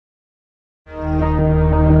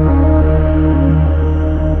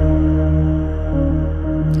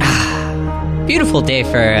beautiful day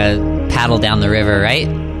for a paddle down the river, right?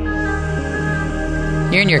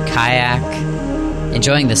 You're in your kayak,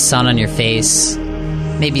 enjoying the sun on your face,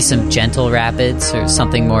 maybe some gentle rapids or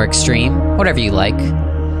something more extreme, whatever you like.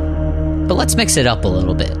 But let's mix it up a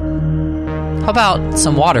little bit. How about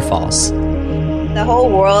some waterfalls? The whole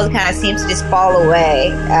world kind of seems to just fall away.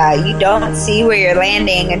 You don't see where you're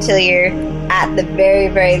landing until you're at the very,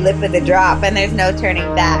 very lip of the drop, and there's no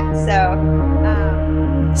turning back. So,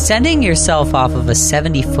 sending yourself off of a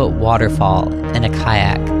 70-foot waterfall in a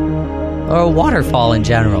kayak, or a waterfall in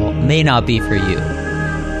general, may not be for you.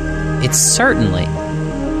 It's certainly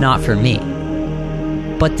not for me.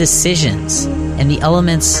 But decisions and the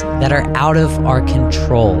elements that are out of our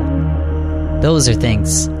control, those are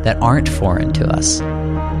things that aren't foreign to us.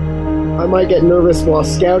 I might get nervous while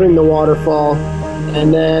scouting the waterfall,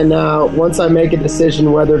 and then once I make a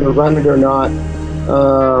decision whether to run it or not,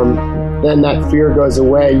 then that fear goes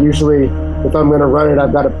away. Usually, if I'm going to run it,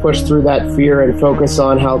 I've got to push through that fear and focus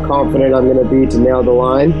on how confident I'm going to be to nail the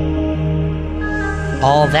line.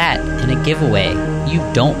 All that in a giveaway you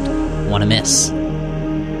don't want to miss.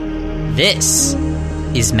 This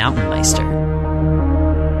is Mountain Meister.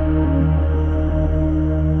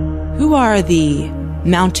 Who are the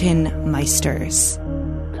Mountain Meisters?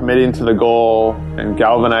 Committing to the goal and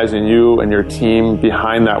galvanizing you and your team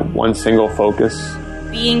behind that one single focus.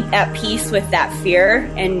 Being at peace with that fear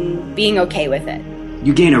and being okay with it.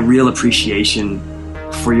 You gain a real appreciation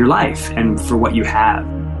for your life and for what you have.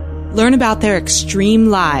 Learn about their extreme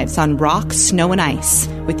lives on rock, snow, and ice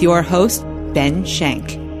with your host, Ben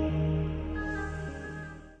Shank.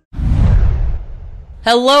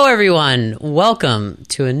 Hello, everyone. Welcome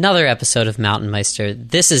to another episode of Mountain Meister.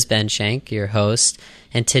 This is Ben Shank, your host,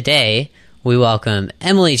 and today we welcome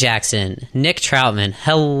Emily Jackson, Nick Troutman.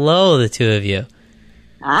 Hello, the two of you.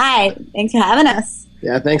 Hi, thanks for having us.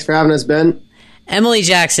 Yeah, thanks for having us, Ben. Emily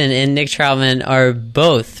Jackson and Nick Troutman are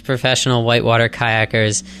both professional whitewater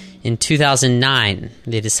kayakers. In 2009,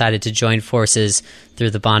 they decided to join forces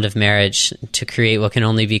through the bond of marriage to create what can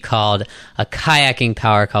only be called a kayaking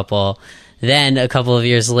power couple. Then, a couple of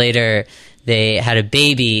years later, they had a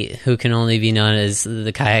baby who can only be known as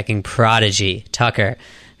the kayaking prodigy, Tucker.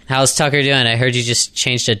 How's Tucker doing? I heard you just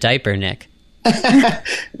changed a diaper, Nick.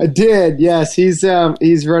 I did, yes. He's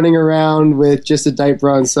running around with just a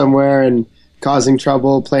diaper on somewhere and causing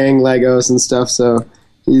trouble, playing Legos and stuff, so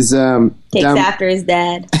he's... Takes after his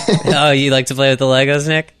dad. Oh, you like to play with the Legos,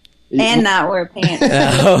 Nick? And not wear pants.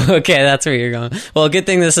 Oh, okay, that's where you're going. Well, good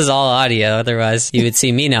thing this is all audio, otherwise you would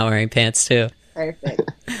see me not wearing pants too. Perfect.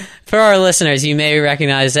 For our listeners, you may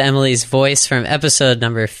recognize Emily's voice from episode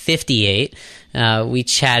number 58. We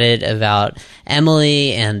chatted about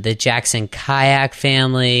Emily and the Jackson kayak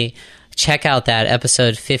family. Check out that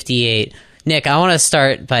episode 58. Nick, I want to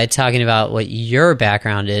start by talking about what your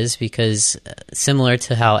background is, because similar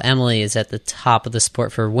to how Emily is at the top of the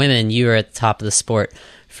sport for women, you are at the top of the sport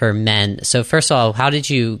for men. So first of all, how did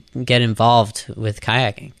you get involved with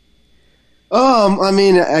kayaking? I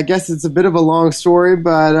mean, I guess it's a bit of a long story,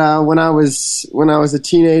 but when I was a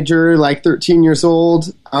teenager, like 13 years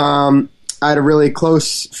old, I had a really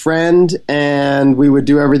close friend, and we would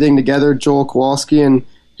do everything together. Joel Kowalski, and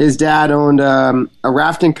his dad owned a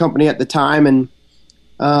rafting company at the time, and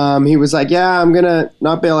he was like, "Yeah, I'm gonna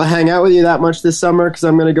not be able to hang out with you that much this summer because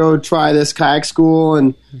I'm gonna go try this kayak school."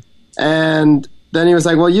 And then he was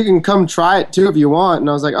like, "Well, you can come try it too if you want." And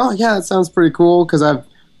I was like, "Oh yeah, that sounds pretty cool," because I've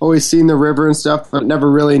always seen the river and stuff, but never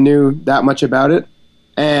really knew that much about it.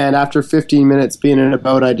 And after 15 minutes being in a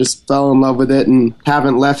boat, I just fell in love with it and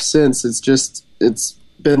haven't left since. It's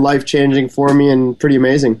been life-changing for me and pretty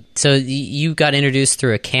amazing. So you got introduced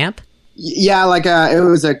through a camp? Yeah, it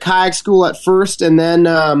was a kayak school at first, and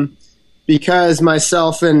then because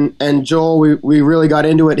myself and Joel, we really got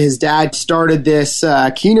into it, his dad started this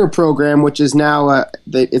Keener program, which is now,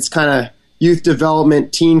 it's kind of youth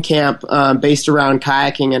development teen camp based around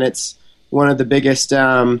kayaking, and it's one of the biggest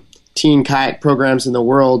teen kayak programs in the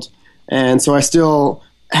world. And so I still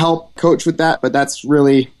help coach with that, but that's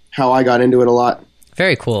really how I got into it a lot.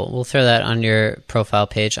 Very cool. We'll throw that on your profile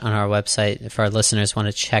page on our website if our listeners want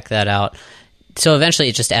to check that out. So eventually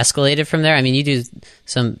it just escalated from there. I mean, you do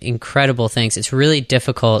some incredible things. It's really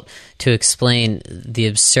difficult to explain the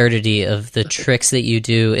absurdity of the tricks that you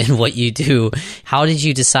do and what you do. How did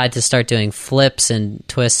you decide to start doing flips and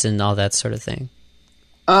twists and all that sort of thing?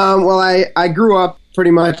 Well, I grew up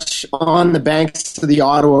pretty much on the banks of the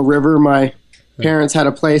Ottawa River. My parents had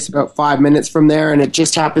a place about 5 minutes from there, and it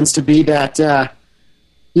just happens to be that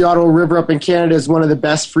the Ottawa River up in Canada is one of the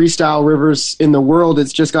best freestyle rivers in the world.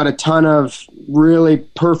 It's just got a ton of really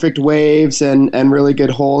perfect waves and really good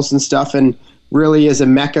holes and stuff. And really is a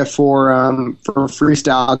mecca for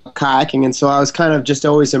freestyle kayaking. And so I was kind of just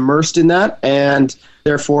always immersed in that, and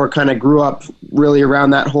therefore kind of grew up really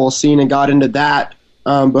around that whole scene and got into that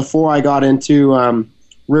before I got into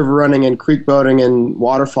river running and creek boating and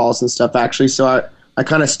waterfalls and stuff, actually. So I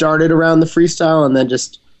kind of started around the freestyle and then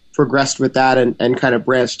just progressed with that and kind of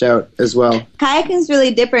branched out as well. Kayaking is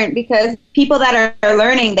really different because people that are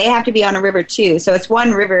learning, they have to be on a river too. So it's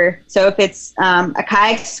one river. So if it's a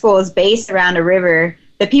kayak school is based around a river,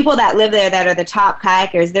 the people that live there that are the top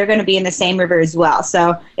kayakers, they're going to be in the same river as well.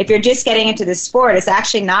 So if you're just getting into the sport, it's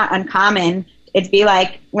actually not uncommon. It'd be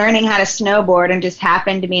like learning how to snowboard and just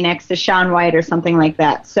happen to be next to Shaun White or something like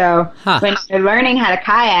that. So when you're learning how to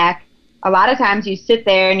kayak, a lot of times you sit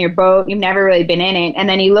there in your boat, you've never really been in it, and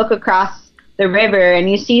then you look across the river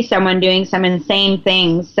and you see someone doing some insane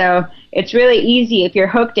things. So it's really easy if you're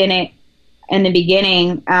hooked in it in the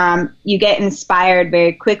beginning. You get inspired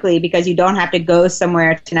very quickly because you don't have to go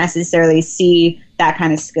somewhere to necessarily see that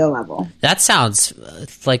kind of skill level. That sounds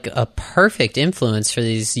like a perfect influence for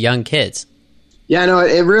these young kids. Yeah, no,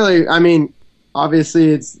 it really, I mean,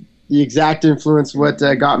 obviously it's the exact influence what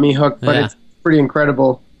got me hooked, but it's pretty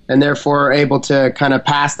incredible. And therefore able to kind of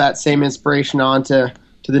pass that same inspiration on to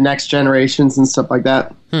the next generations and stuff like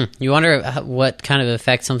that. You wonder what kind of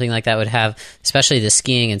effect something like that would have, especially the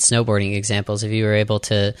skiing and snowboarding examples, if you were able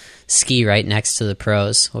to ski right next to the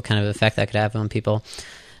pros, what kind of effect that could have on people.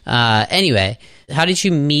 Anyway, how did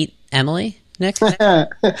you meet Emily, Nick?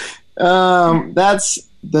 That's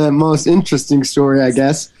the most interesting story, I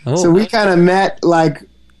guess. Oh. So we kind of met like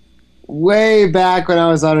way back when I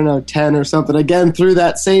was, 10 or something, again, through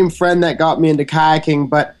that same friend that got me into kayaking.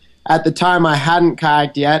 But at the time, I hadn't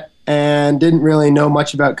kayaked yet and didn't really know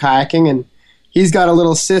much about kayaking. And he's got a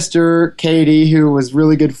little sister, Katie, who was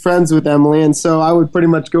really good friends with Emily. And so I would pretty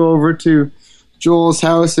much go over to Joel's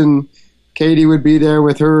house, and Katie would be there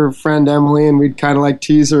with her friend Emily, and we'd kind of like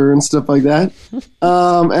tease her and stuff like that.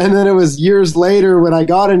 And then it was years later when I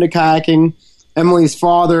got into kayaking. Emily's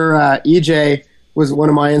father, EJ, was one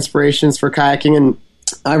of my inspirations for kayaking. And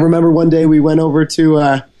I remember one day we went over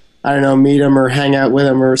to, meet him or hang out with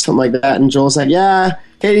him or something like that. And Joel's like, yeah,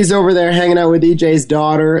 Katie's over there hanging out with EJ's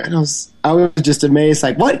daughter. And I was just amazed,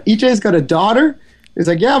 like, what? EJ's got a daughter? He's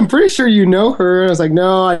like, yeah, I'm pretty sure you know her. And I was like,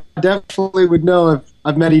 no, I definitely would know if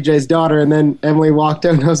I've met EJ's daughter. And then Emily walked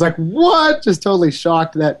out and I was like, what? Just totally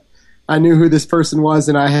shocked that I knew who this person was.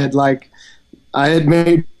 And I had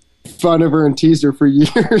made fun of her and teased her for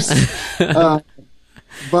years.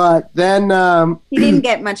 But then he didn't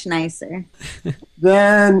get much nicer.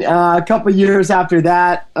 Then a couple years after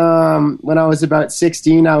that, when I was about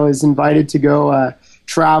 16, I was invited to go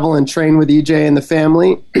travel and train with EJ and the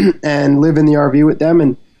family and live in the RV with them.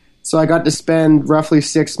 And so I got to spend roughly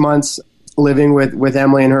 6 months living with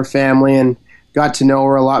Emily and her family, and got to know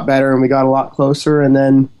her a lot better, and we got a lot closer. And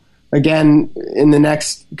then again, in the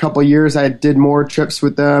next couple years, I did more trips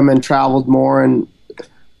with them and traveled more, and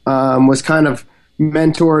was kind of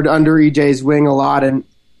mentored under EJ's wing a lot. And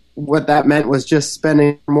what that meant was just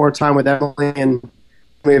spending more time with Emily, and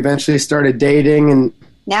we eventually started dating. And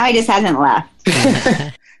now he just hasn't left.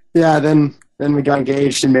 Yeah, then we got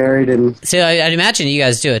engaged and married. And so I'd imagine you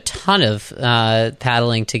guys do a ton of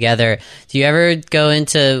paddling together. Do you ever go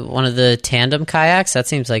into one of the tandem kayaks? That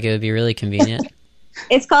seems like it would be really convenient.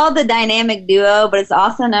 It's called the dynamic duo, but it's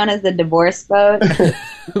also known as the divorce boat.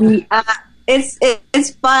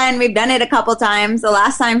 It's fun. We've done it a couple times. The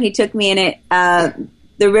last time he took me in it,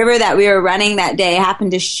 the river that we were running that day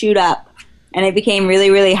happened to shoot up, and it became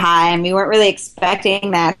really, really high, and we weren't really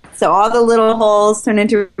expecting that. So all the little holes turned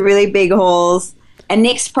into really big holes. And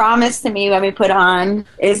Nick's promise to me when we put on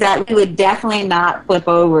is that we would definitely not flip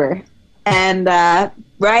over. And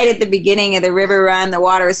right at the beginning of the river run, the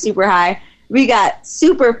water was super high. We got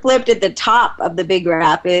super flipped at the top of the big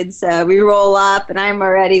rapids. We roll up, and I'm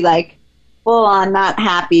already like full on not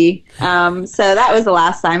happy. So that was the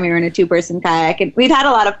last time we were in a two-person kayak. And we've had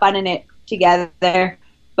a lot of fun in it together.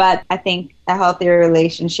 But I think a healthier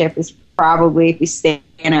relationship is probably if we stay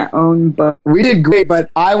in our own boat. We did great, but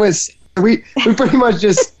we pretty much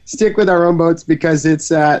just stick with our own boats because it's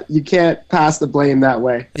you can't pass the blame that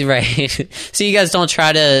way. Right. So you guys don't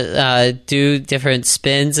try to do different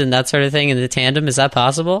spins and that sort of thing in the tandem? Is that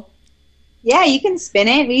possible? Yeah, you can spin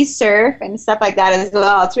it. We surf and stuff like that as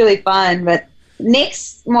well. It's really fun. But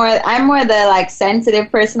I'm more the like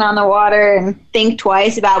sensitive person on the water and think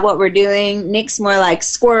twice about what we're doing. Nick's more like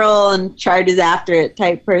squirrel and charges after it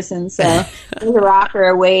type person. So he's a rock or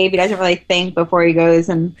a wave. He doesn't really think before he goes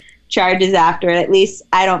and charges after it. At least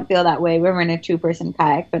I don't feel that way when we're in a 2-person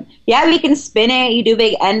kayak. But yeah, we can spin it. You do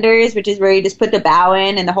big enders, which is where you just put the bow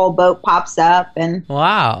in and the whole boat pops up. And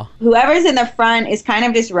wow. Whoever's in the front is kind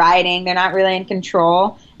of just riding. They're not really in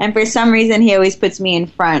control. And for some reason, he always puts me in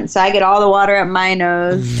front. So I get all the water up my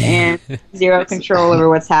nose and zero control over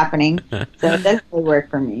what's happening. So it doesn't really work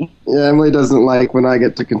for me. Yeah, Emily doesn't like when I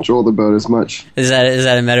get to control the boat as much. Is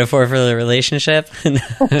that a metaphor for the relationship?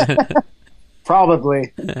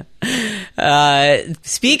 Probably.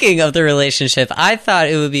 Speaking of the relationship, I thought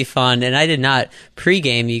it would be fun, and I did not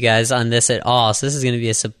pregame you guys on this at all, so this is going to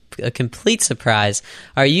be a complete surprise.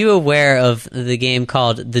 Are you aware of the game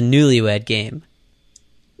called the Newlywed Game?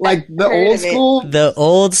 Like the old school? The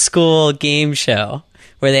old school game show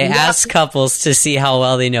where they ask couples to see how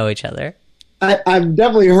well they know each other. I've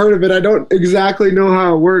definitely heard of it. I don't exactly know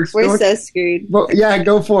how it works. We're so screwed. But yeah,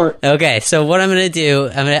 go for it. Okay, so what I'm going to do,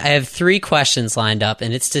 I have 3 questions lined up,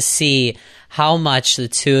 and it's to see how much the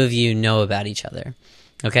two of you know about each other.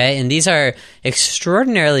 Okay, and these are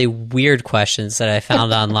extraordinarily weird questions that I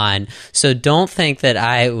found online, so don't think that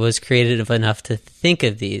I was creative enough to think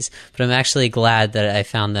of these, but I'm actually glad that I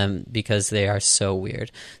found them because they are so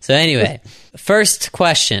weird. So anyway, first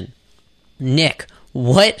question. Nick,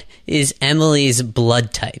 what is Emily's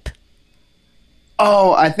blood type?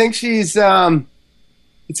 Oh, I think she's,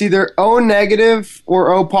 it's either O negative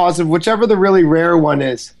or O positive, whichever the really rare one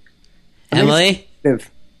is. Emily?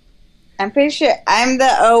 I'm pretty sure I'm the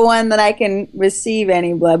O1 that I can receive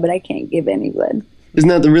any blood, but I can't give any blood. Isn't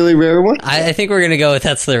that the really rare one? I think we're going to go with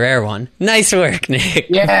that's the rare one. Nice work, Nick.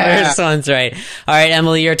 Yeah. First one's right. All right,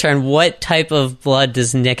 Emily, your turn. What type of blood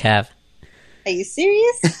does Nick have? Are you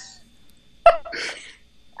serious?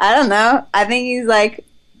 I don't know. I think he's like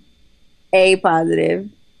A positive.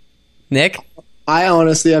 Nick? I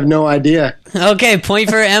honestly have no idea. Okay,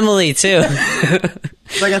 point for Emily, too.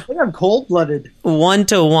 Like, I think I'm cold-blooded.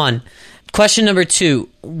 1-1. Question number 2.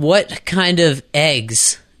 What kind of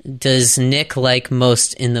eggs does Nick like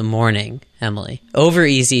most in the morning, Emily? Over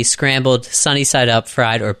easy, scrambled, sunny side up,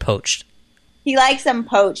 fried, or poached? He likes them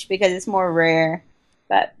poached because it's more rare.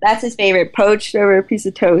 But that's his favorite, poached over a piece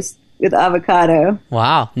of toast with avocado.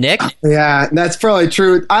 Wow. Nick? Yeah, that's probably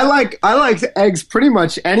true. I like eggs pretty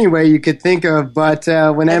much any way you could think of, but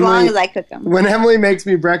when as Emily, long as I cook them. when Emily makes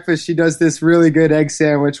me breakfast, she does this really good egg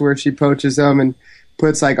sandwich where she poaches them and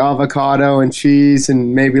puts like avocado and cheese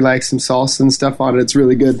and maybe like some salsa and stuff on it. It's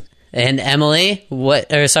really good. And Emily,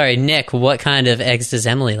 Nick, what kind of eggs does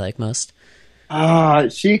Emily like most?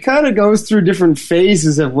 She kind of goes through different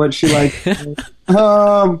phases of what she likes.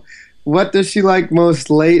 What does she like most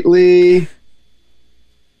lately?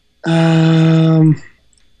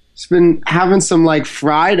 She's been having some like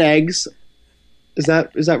fried eggs. Is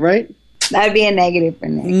that right? That'd be a negative for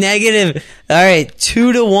Nick. Negative. All right,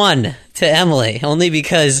 2-1 to Emily, only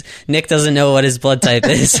because Nick doesn't know what his blood type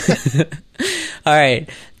is. All right,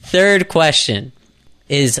 third question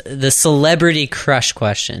is the celebrity crush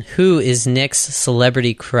question. Who is Nick's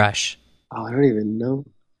celebrity crush? Oh, I don't even know.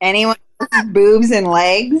 Anyone with boobs and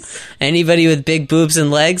legs? Anybody with big boobs and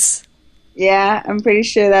legs? Yeah, I'm pretty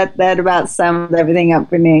sure that about sums everything up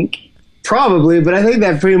for Nick. Probably, but I think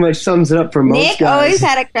that pretty much sums it up for most Nick guys. always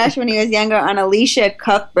had a crush when he was younger on Alicia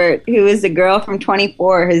Cuthbert, who was the girl from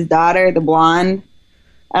 24, his daughter, the blonde.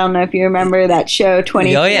 I don't know if you remember that show,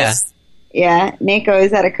 24. Oh, yeah. Yeah, Nick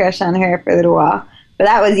always had a crush on her for a little while. But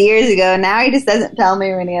that was years ago. Now he just doesn't tell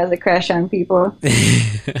me when he has a crush on people.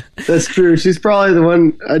 That's true. She's probably the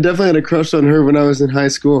one. I definitely had a crush on her when I was in high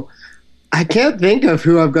school. I can't think of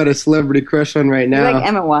who I've got a celebrity crush on right now. You like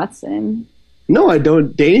Emma Watson? No, I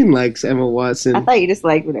don't. Dane likes Emma Watson. I thought you just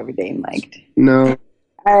liked whatever Dane liked. No.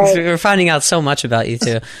 All right. We're finding out so much about you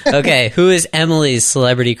two. Okay, who is Emily's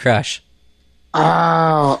celebrity crush?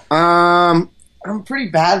 Oh, I'm pretty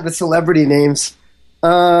bad with celebrity names.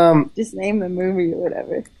 Just name the movie or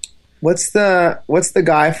whatever. What's the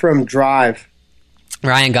guy from Drive?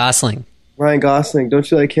 Ryan Gosling. Ryan Gosling. Don't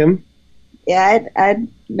you like him? Yeah, I'd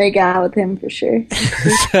make out with him for sure.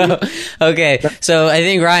 Okay, so I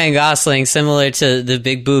think Ryan Gosling, similar to the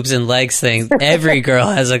big boobs and legs thing, every girl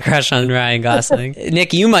has a crush on Ryan Gosling.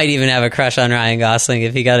 Nick, you might even have a crush on Ryan Gosling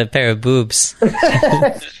if he got a pair of boobs.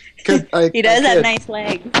 He does have nice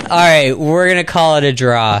legs. All right, we're going to call it a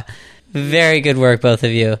draw. Very good work, both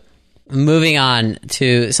of you. Moving on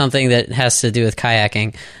to something that has to do with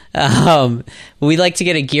kayaking. We'd like to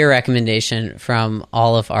get a gear recommendation from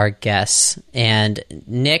all of our guests. And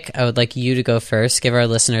Nick, I would like you to go first. Give our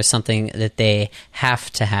listeners something that they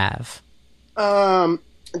have to have.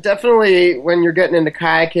 Definitely when you're getting into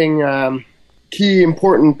kayaking, key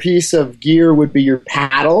important piece of gear would be your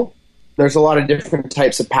paddle. There's a lot of different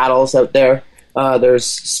types of paddles out there. There's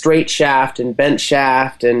straight shaft and bent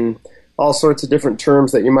shaft and all sorts of different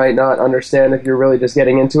terms that you might not understand if you're really just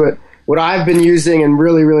getting into it. What I've been using and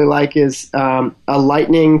really, really like is a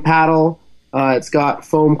lightning paddle. It's got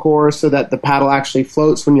foam core so that the paddle actually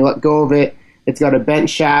floats when you let go of it. It's got a bent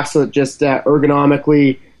shaft so it just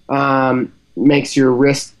ergonomically makes your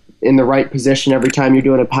wrist in the right position every time you're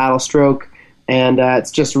doing a paddle stroke. And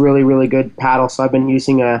it's just a really, really good paddle. So I've been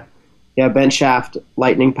using a bent shaft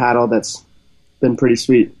lightning paddle that's been pretty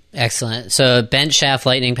sweet. Excellent. So a bent shaft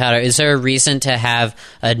lightning paddle, is there a reason to have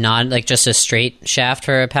a just a straight shaft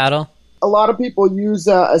for a paddle? A lot of people use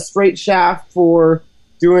a straight shaft for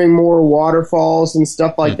doing more waterfalls and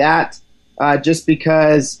stuff like that, just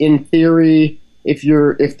because in theory,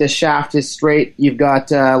 if the shaft is straight, you've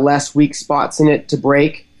got less weak spots in it to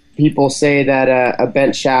break. People say that a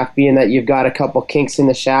bent shaft, being that you've got a couple kinks in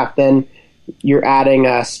the shaft, then you're adding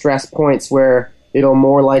stress points where it'll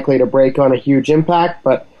more likely to break on a huge impact.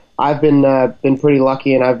 But I've been pretty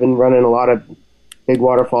lucky, and I've been running a lot of big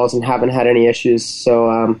waterfalls and haven't had any issues.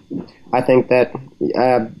 So I think that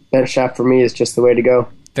bent shaft for me is just the way to go.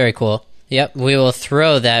 Very cool. Yep, we will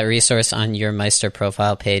throw that resource on your Meister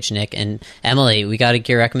profile page, Nick. And Emily, we got a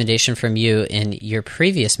gear recommendation from you in your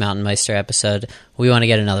previous Mountain Meister episode. We want to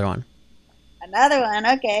get another one. Another one,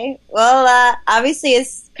 okay. Well, obviously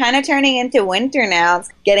it's kind of turning into winter now. It's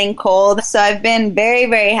getting cold. So I've been very,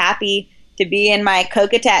 very happy to be in my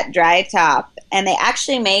Kokatat dry top. And they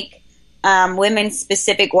actually make women's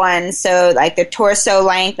specific ones. So like the torso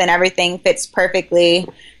length and everything fits perfectly.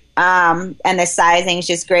 And the sizing is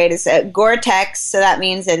just great. It's a Gore-Tex, so that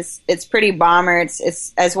means it's pretty bomber.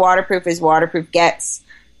 It's as waterproof as waterproof gets.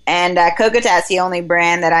 And Kokatat's the only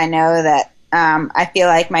brand that I know that I feel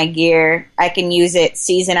like my gear, I can use it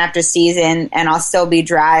season after season, and I'll still be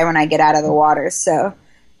dry when I get out of the water. So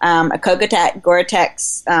a Kokatat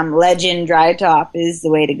Gore-Tex Legend dry top is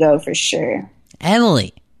the way to go for sure.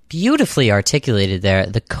 Emily, beautifully articulated there.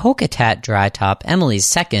 The Kokatat dry top, Emily's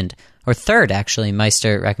second or third, actually,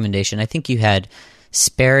 Meister recommendation. I think you had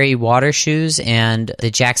Sperry water shoes and the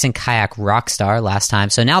Jackson Kayak Rockstar last time.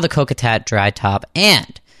 So now the Kokatat dry top,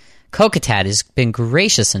 and Kokatat has been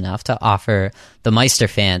gracious enough to offer the Meister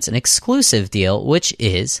fans an exclusive deal, which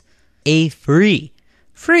is a free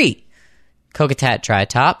Kokatat dry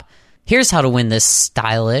top. Here's how to win this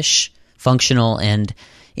stylish, functional, and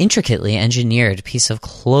intricately engineered piece of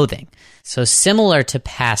clothing. So similar to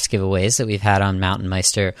past giveaways that we've had on Mountain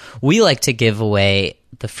Meister, we like to give away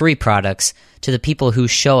the free products to the people who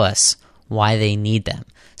show us why they need them.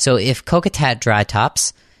 So if Kokatat dry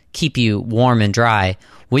tops keep you warm and dry,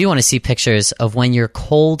 we want to see pictures of when you're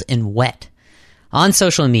cold and wet. On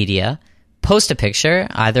social media, post a picture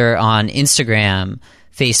either on Instagram,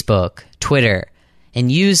 Facebook, Twitter,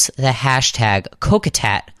 and use the hashtag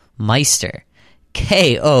KokatatMeister.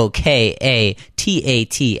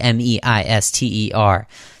 KOKATATMEISTER.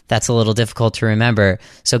 That's a little difficult to remember.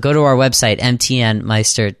 So go to our website,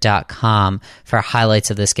 mtnmeister.com, for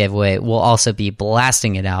highlights of this giveaway. We'll also be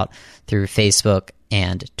blasting it out through Facebook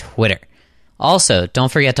and Twitter. Also,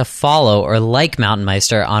 don't forget to follow or like Mountain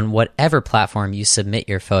Meister on whatever platform you submit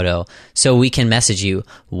your photo so we can message you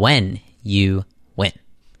when you win.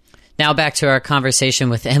 Now back to our conversation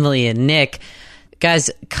with Emily and Nick.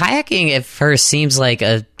 Guys, kayaking at first seems like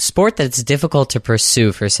a sport that's difficult to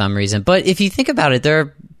pursue for some reason. But if you think about it, there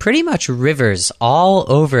are pretty much rivers all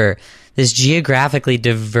over this geographically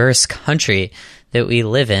diverse country that we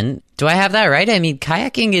live in. Do I have that right? I mean,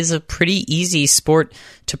 kayaking is a pretty easy sport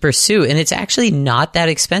to pursue, and it's actually not that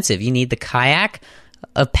expensive. You need the kayak,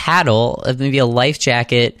 a paddle, maybe a life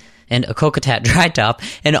jacket, and a Kokatat dry top,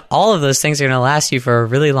 and all of those things are going to last you for a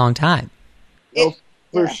really long time.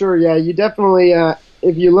 For sure, yeah. You definitely,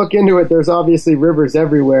 if you look into it, there's obviously rivers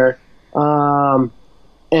everywhere. And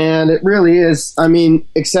it really is, I mean,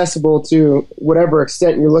 accessible to whatever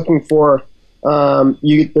extent you're looking for.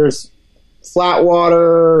 There's flat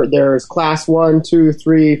water, there's class 1, 2,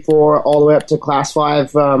 3, 4, all the way up to class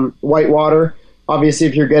 5 white water. Obviously,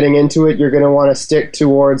 if you're getting into it, you're going to want to stick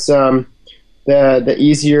towards the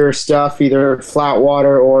easier stuff, either flat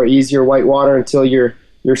water or easier white water until your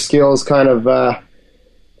skills kind of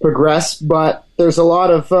progress. But there's a lot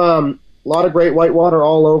of great whitewater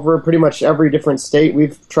all over pretty much every different state.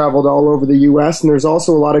 We've traveled all over the U.S., and there's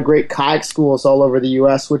also a lot of great kayak schools all over the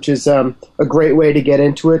U.S., which is a great way to get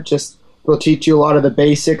into it. Just they'll teach you a lot of the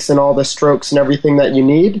basics and all the strokes and everything that you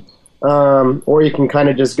need. Or you can kind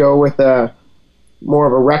of just go with more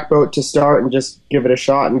of a rec boat to start and just give it a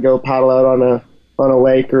shot and go paddle out on a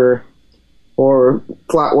lake or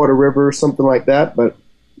flatwater river or something like that. But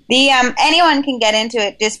Anyone can get into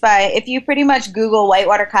it just by, if you pretty much Google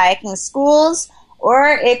whitewater kayaking schools, or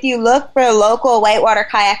if you look for a local whitewater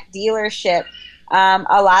kayak dealership.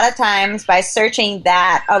 A lot of times by searching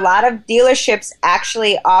that, a lot of dealerships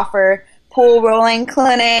actually offer pool rolling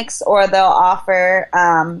clinics, or they'll offer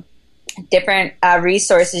different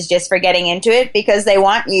resources just for getting into it, because they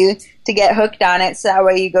want you to get hooked on it, so that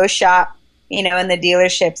way you go shop, in the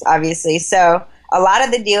dealerships, obviously. So a lot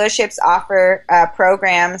of the dealerships offer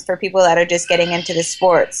programs for people that are just getting into the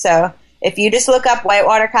sport. So if you just look up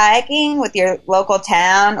whitewater kayaking with your local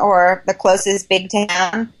town or the closest big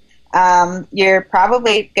town, you're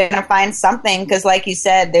probably going to find something, because like you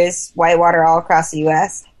said, there's whitewater all across the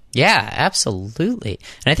U.S. Yeah, absolutely.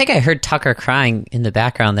 And I think I heard Tucker crying in the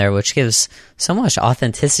background there, which gives so much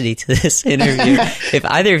authenticity to this interview. If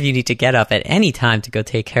either of you need to get up at any time to go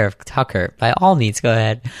take care of Tucker, by all means, go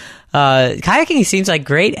ahead. Kayaking seems like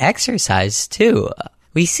great exercise, too.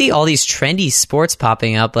 We see all these trendy sports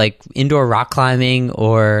popping up, like indoor rock climbing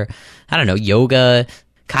or, I don't know, yoga.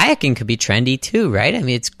 Kayaking could be trendy, too, right? I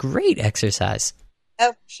mean, it's great exercise.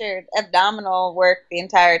 Oh, sure. Abdominal work the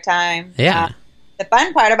entire time. Yeah. The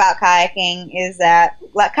fun part about kayaking is that,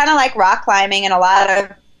 kind of like rock climbing and a lot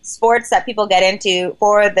of sports that people get into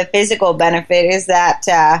for the physical benefit, is that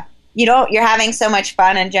you're having so much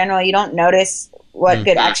fun in general, you don't notice what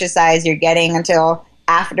good exercise you're getting until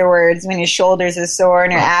afterwards, when your shoulders are sore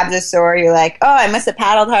and your abs are sore. You're like, oh, I must have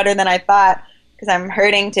paddled harder than I thought because I'm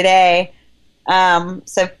hurting today.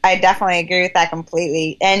 So I definitely agree with that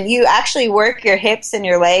completely. And you actually work your hips and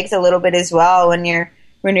your legs a little bit as well when you're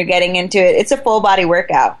getting into it. It's a full body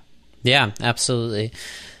workout. Yeah, absolutely.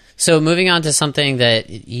 So moving on to something that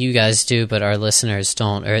you guys do, but our listeners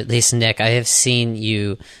don't, or at least Nick, I have seen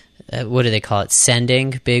you, what do they call it?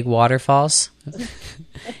 Sending big waterfalls.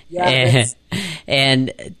 Yeah,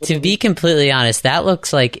 and to be completely honest, that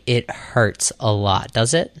looks like it hurts a lot,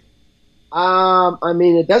 does it? I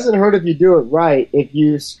mean, it doesn't hurt if you do it right. If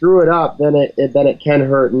you screw it up, then it can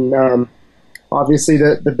hurt. And obviously,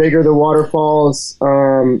 the bigger the waterfalls,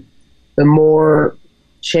 the more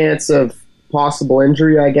chance of possible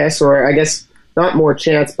injury, I guess, or I guess not more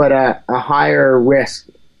chance, but a higher risk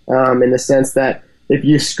in the sense that if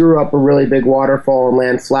you screw up a really big waterfall and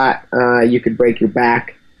land flat, you could break your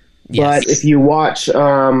back. Yes. But if you watch,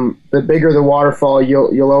 the bigger the waterfall,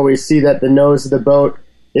 you'll always see that the nose of the boat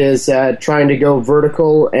is trying to go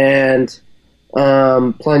vertical and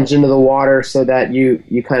plunge into the water, so that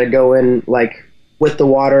you kind of go in like with the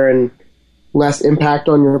water and less impact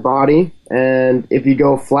on your body. And if you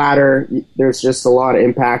go flatter, there's just a lot of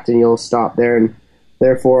impact and you'll stop there, and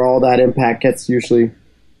therefore all that impact gets usually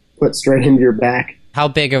put straight into your back. How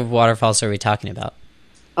big of waterfalls are we talking about?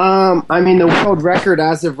 I mean, the world record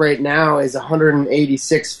as of right now is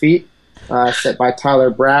 186 feet, set by Tyler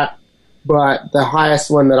Bratt. But the highest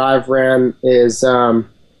one that I've ran is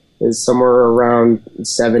somewhere around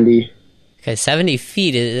 70. Okay, 70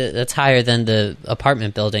 feet, that's higher than the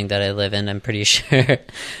apartment building that I live in, I'm pretty sure.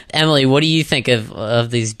 Emily, what do you think of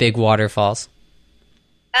these big waterfalls?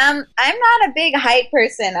 I'm not a big height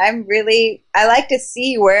person. I like to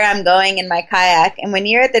see where I'm going in my kayak. And when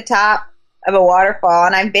you're at the top of a waterfall,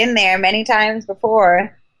 and I've been there many times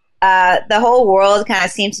before, the whole world kind of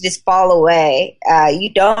seems to just fall away. You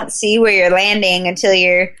don't see where you're landing until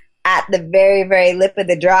you're at the very, very lip of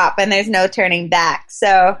the drop, and there's no turning back.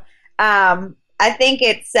 So I think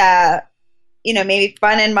it's, maybe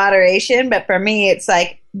fun in moderation, but for me, it's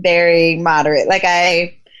like very moderate. Like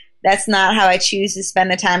that's not how I choose to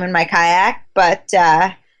spend the time in my kayak, but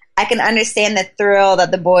I can understand the thrill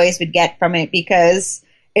that the boys would get from it, because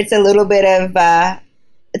it's a little bit of,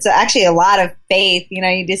 it's actually a lot of faith.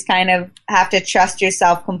 You just kind of have to trust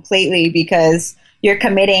yourself completely, because you're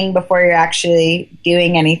committing before you're actually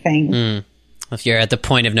doing anything. If you're at the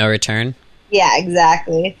point of no return. Yeah,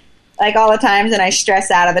 exactly. Like all the times when I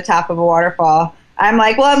stress out at the top of a waterfall, I'm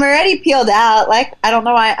like, well, I'm already peeled out. Like, I don't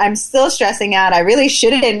know why I'm still stressing out. I really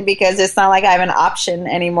shouldn't, because it's not like I have an option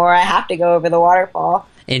anymore. I have to go over the waterfall.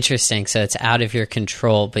 Interesting. So it's out of your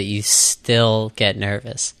control, but you still get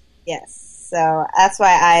nervous. Yes. So that's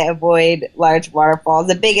why I avoid large waterfalls.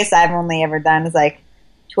 The biggest I've only ever done is like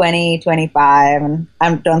 20, 25, and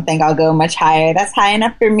I don't think I'll go much higher. That's high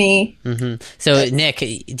enough for me. Mm-hmm. So, Nick,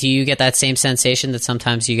 do you get that same sensation that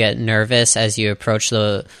sometimes you get nervous as you approach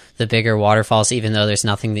the bigger waterfalls, even though there's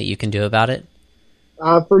nothing that you can do about it?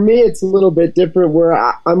 For me, it's a little bit different, where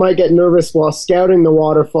I might get nervous while scouting the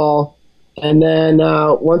waterfall, and then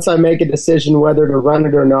once I make a decision whether to run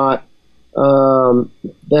it or not,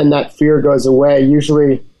 then that fear goes away.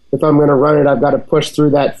 Usually, if I'm going to run it, I've got to push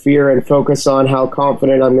through that fear and focus on how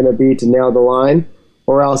confident I'm going to be to nail the line.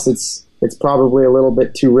 or else it's probably a little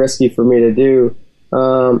bit too risky for me to do.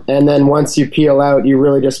 And then once you peel out, you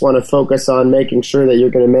really just want to focus on making sure that you're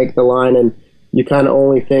going to make the line, and you kind of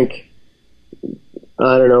only think,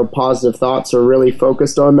 I don't know, positive thoughts are really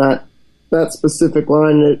focused on that specific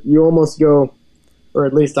line. You almost go, or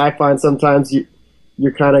at least I find sometimes you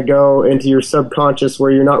kind of go into your subconscious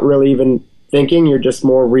where you're not really even thinking, you're just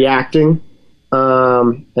more reacting.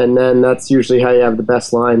 And then that's usually how you have the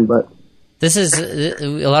best line. But this is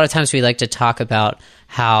a lot of times we like to talk about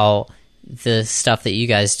how the stuff that you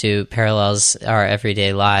guys do parallels our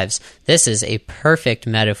everyday lives. This is a perfect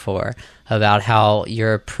metaphor about how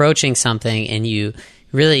you're approaching something and you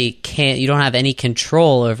really you don't have any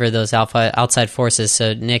control over those outside forces.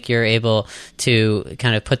 So Nick, you're able to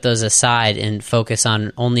kind of put those aside and focus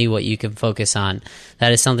on only what you can focus on.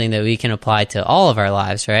 That is something that we can apply to all of our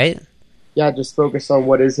lives, right? Yeah, just focus on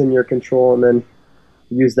what is in your control and then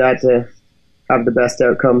use that to have the best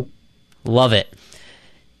outcome. Love it.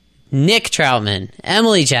 Nick Troutman,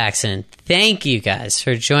 Emily Jackson, thank you guys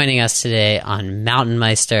for joining us today on Mountain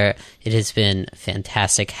Meister. It has been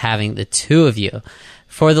fantastic having the two of you.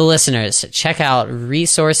 For the listeners, check out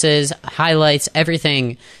resources, highlights,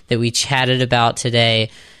 everything that we chatted about today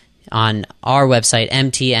on our website,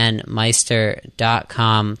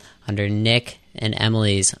 mtnmeister.com, under Nick and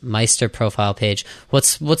Emily's Meister profile page.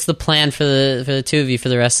 What's the plan for the two of you for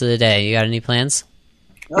the rest of the day? You got any plans?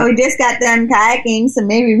 Well, we just got done kayaking, so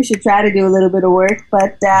maybe we should try to do a little bit of work.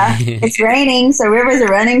 But it's raining, so rivers are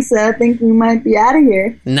running, so I think we might be out of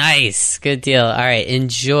here. Nice. Good deal. All right.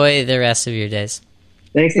 Enjoy the rest of your days.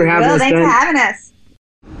 Thanks for having us, Thanks Ben. for having us.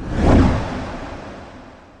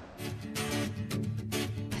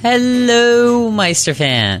 Hello, Meister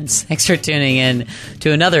fans. Thanks for tuning in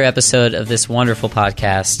to another episode of this wonderful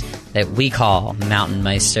podcast that we call Mountain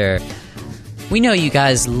Meister. We know you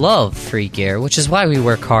guys love free gear, which is why we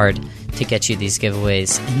work hard to get you these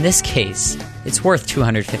giveaways. In this case, it's worth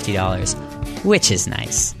 $250, which is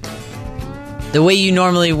nice. The way you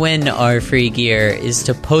normally win our free gear is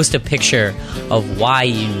to post a picture of why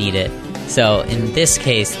you need it. So in this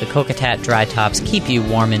case, the Kokatat dry tops keep you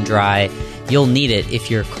warm and dry. You'll need it if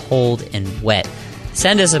you're cold and wet.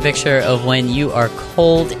 Send us a picture of when you are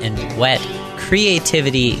cold and wet.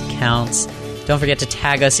 Creativity counts. Don't forget to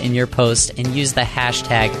tag us in your post and use the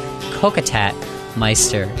hashtag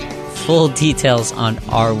KokatatMeister. Full details on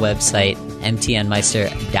our website,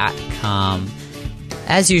 mtnmeister.com.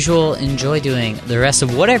 As usual, enjoy doing the rest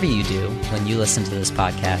of whatever you do when you listen to this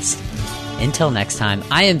podcast. Until next time,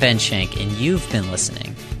 I am Ben Shank, and you've been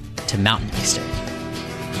listening to Mountain Meister.